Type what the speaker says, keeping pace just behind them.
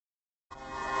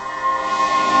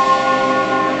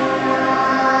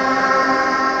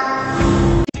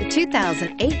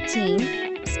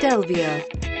2018 Stelvio.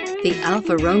 The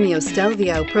Alfa Romeo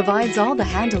Stelvio provides all the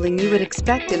handling you would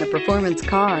expect in a performance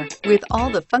car with all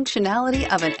the functionality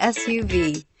of an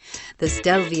SUV. The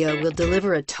Stelvio will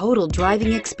deliver a total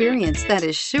driving experience that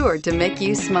is sure to make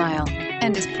you smile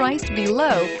and is priced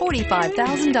below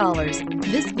 $45,000.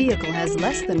 This vehicle has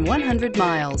less than 100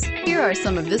 miles. Here are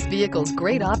some of this vehicle's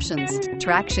great options: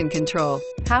 traction control,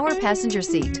 power passenger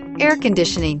seat, air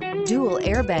conditioning, dual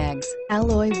airbags,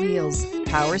 alloy wheels,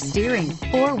 power steering,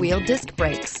 4-wheel disc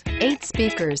brakes, 8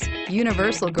 speakers,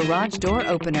 universal garage door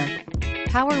opener,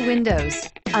 power windows.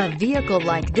 A vehicle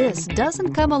like this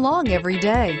doesn't come along every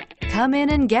day. Come in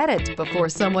and get it before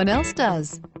someone else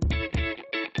does.